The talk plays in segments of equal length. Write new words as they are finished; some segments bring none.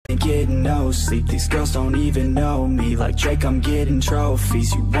getting no sleep. These girls don't even know me. Like Drake, I'm getting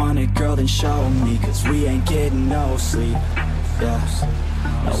trophies. You want it, girl, then show me. Cause we ain't getting no sleep. Yeah,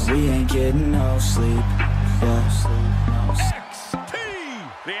 no, we ain't getting no sleep. Yeah. NXT!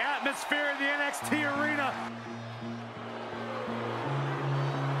 The atmosphere in the NXT arena.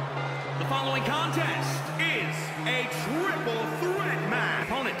 The following contest is a triple threat match.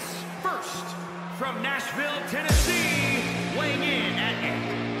 Opponents first from Nashville, Tennessee, weighing in at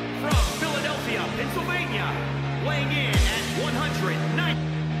 8. From Philadelphia, Pennsylvania, weighing in at 109.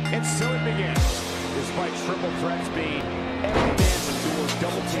 And so it begins. Despite triple threats being every man endures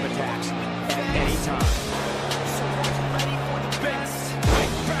double team attacks at any time. So are you ready for the best?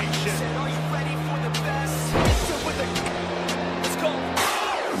 Said, are you ready for the best? Let's go.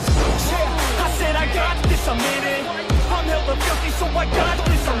 Yeah, I said I got this, I'm in it. I'm hella filthy, so I got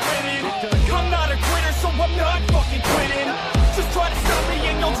this, I'm winning. I'm not a quitter, so I'm not fucking quitting. Just try to stop me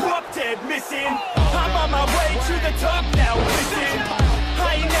and you'll drop dead missing. I'm on my way to the top now, listen.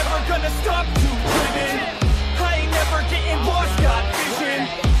 I ain't never gonna stop too driven. I ain't never getting lost, got vision.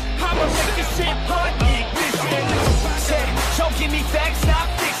 I'ma make this shit hot, ignition. Yeah, y'all give me facts,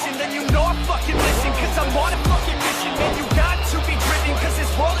 not fiction. Then you know I fucking listen, cause I'm on a fucking mission. Man, you got to be driven, cause this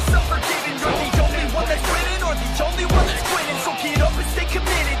world is unforgiving. You're the only one that's winning, or the only one that's quitting. So get up and stay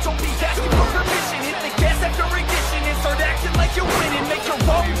committed, don't be asking for permission. Hit the gas after ignition and start acting like you're winning. Make your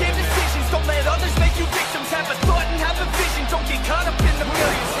own damn decisions, don't let others make you victims. Have a thought and have a vision, don't get caught up in the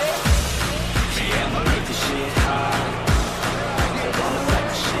millions. Yeah, I'ma make this shit hot. I'ma light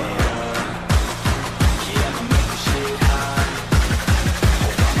the shit up. Yeah, I'ma make this shit hot.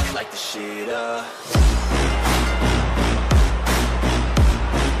 I'ma light the shit up.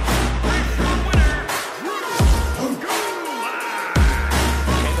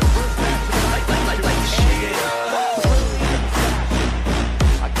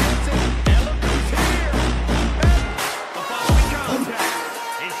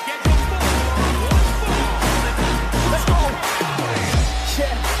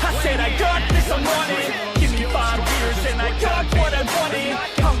 I'm running. Give me 5 years and I got what I wanted.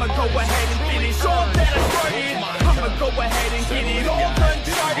 I'ma go ahead and finish all that I started. I'ma go ahead and get it all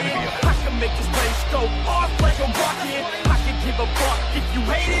uncharted. I can make this place go off like a rocket. I can give a fuck if you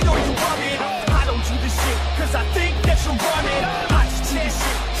hate it or you love it. I don't do this shit cause I think that you're running. I just do this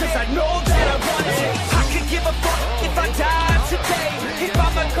shit cause I know that I want it. I could give a fuck if I die today. If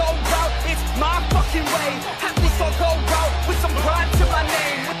I'ma go out, it's my fucking way. At least I'll go out with some pride to my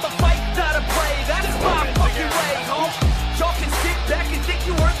name. With the fight not a play, that's my fucking way, oh. Y'all can sit back and think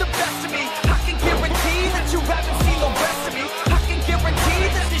you heard the best of me. I can guarantee that you haven't seen the rest of me. I can guarantee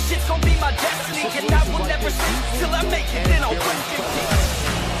that this shit's gonna be my destiny. And I will never sleep till I make it, then I'll rest in peace.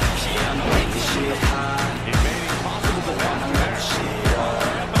 Yeah, I'ma make this shit hot. It made it possible to I'ma win light the shit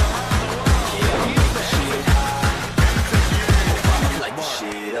up. Yeah, I'ma make this shit hot. I'ma light the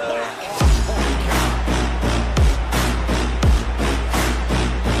shit up.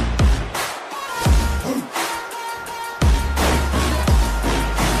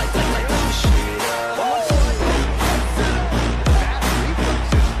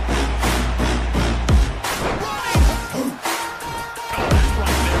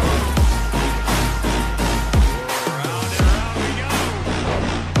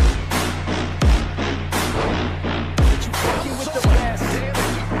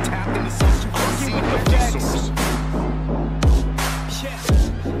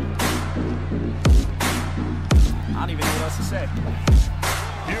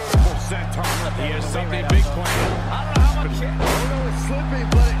 beautiful center. He has something big planned. I don't know how much Ohno is slipping,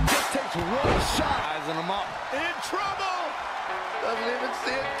 but it just takes one shot. Sizing him up. In trouble. Doesn't even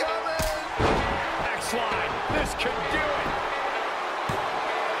see it coming. Next slide. This could do it.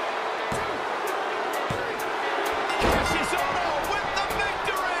 Kassius Ohno with the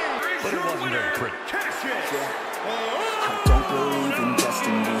victory. But it wasn't very pretty. Kassius. I don't believe in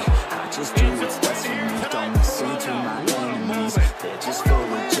destiny. I just do what's best for me. Don't listen to my enemies. They're just full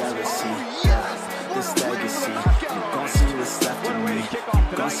of jealousy. Yeah, this legacy. You gon' see what's left of me.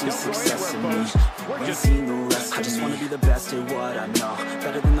 You gon' see success in me. You ain't seen the rest. I just wanna be the best at what I know.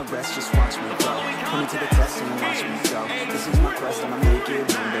 Better than the rest, just watch me go. Put me to the test and watch me go. This is my quest, I'ma make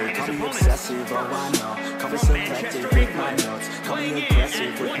it one day. Call me obsessive, oh I know. Call me selective with my notes. Call me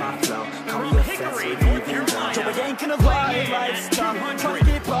aggressive with my flow. Call me offensive even though Joe, I ain't gonna lie, life's tough. Try to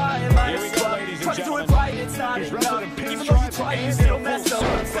get by, life's rough. Try to do it right, it's not enough. Even though you try, you still mess up.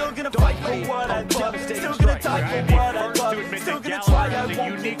 I'm still gonna fight for what I love. Still gonna die for what I love. Still gonna try, I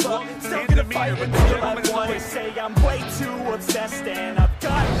won't give up. Still gonna demeanor, but the gentleman is always... Say I'm way too obsessed and I've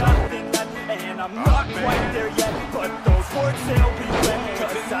got nothing left and I'm not quite there yet, but those words they'll be wet,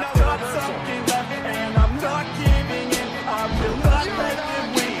 cause I've got something left and I'm not giving in. I will not let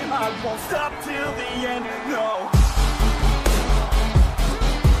them win. I won't stop till the end, no.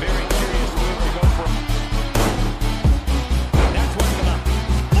 Very curious move to go from. That's what's gonna.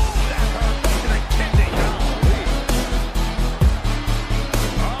 Oh, that hurt. Back to the kidney.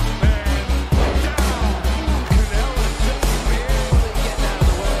 Up and down. Kannelis just barely getting out of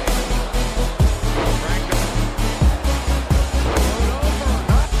the way. Franklin. Going over.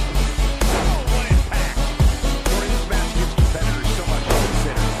 Oh, what impact. Boy, this match gives competitors so much to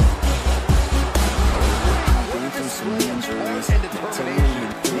consider. Been through some injuries, mentally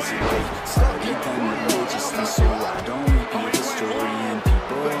and physically. Studied them religiously, so I don't repeat history. And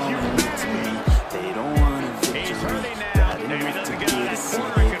people only to me, they don't want a victory. Got enough to get a seat,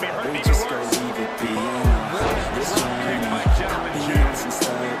 they just go leave it be. And this journey, I've been here since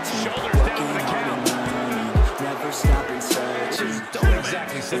 13. Working hard and learning, never stopping searching. Don't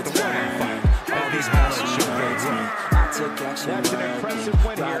exactly set the world on fire. All these matches show great me. I took action, That's an impressive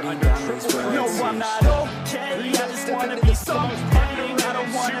win here under triple. No, I'm not okay, I just wanna be something. I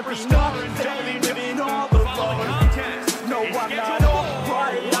don't wanna be nothing, living all alone. No, I'm not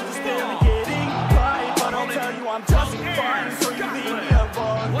alright, I'm just barely getting by. But I'll tell you I'm just fine, so you leave me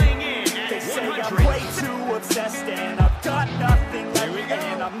alone. Weighing in at They say 100. I'm way too obsessed and I've got nothing left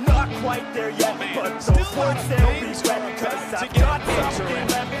and I'm not quite there yet, but those words they'll be wet, cause I've got something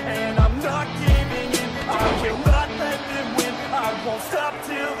left and I'm not giving in. I will not let them win, I won't stop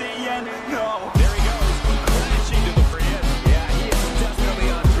till the end, no. There he goes, crashing to the free end. Yeah, he is definitely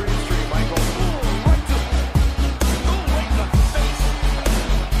on Dream Street, Michael. Right in the face.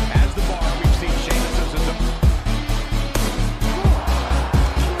 As the bar, we've seen Sheamus as a...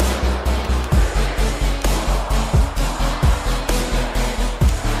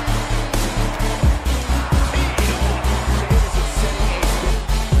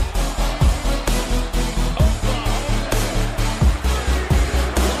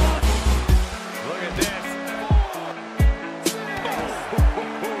 Look at this.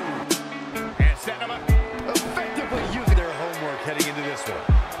 And setting him up. Effectively using their homework heading into this one.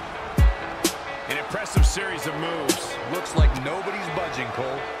 An impressive series of moves. Looks like nobody's budging,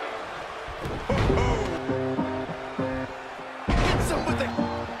 Cole. Hits him with the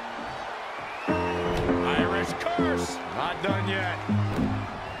Irish curse. Not done yet.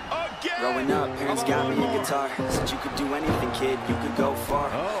 Again. Growing up, parents got me a guitar. Said you could do anything, kid, you could go far.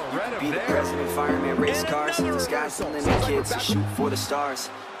 You right could up be the there. president, fireman, race cars. The sky's the limit, kids, so shoot for the stars.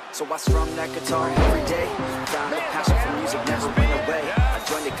 So I strummed that guitar every day. Found a passion for music, never went away. I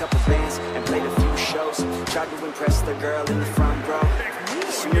joined a couple bands and played a few shows. Tried to impress the girl in the front row.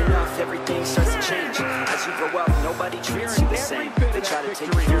 Soon enough, everything starts to change. As you grow up, nobody treats you the same. They try to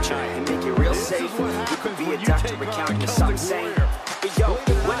take your future and make it real safe. You could be a doctor, accountant, or something sane. But yo,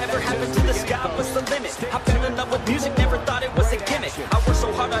 whatever happened to the sky was the limit. I fell in love with music, never thought it was a gimmick. I worked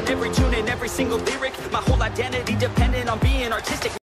so hard on every tune and every single lyric. My whole identity depended on being artistic.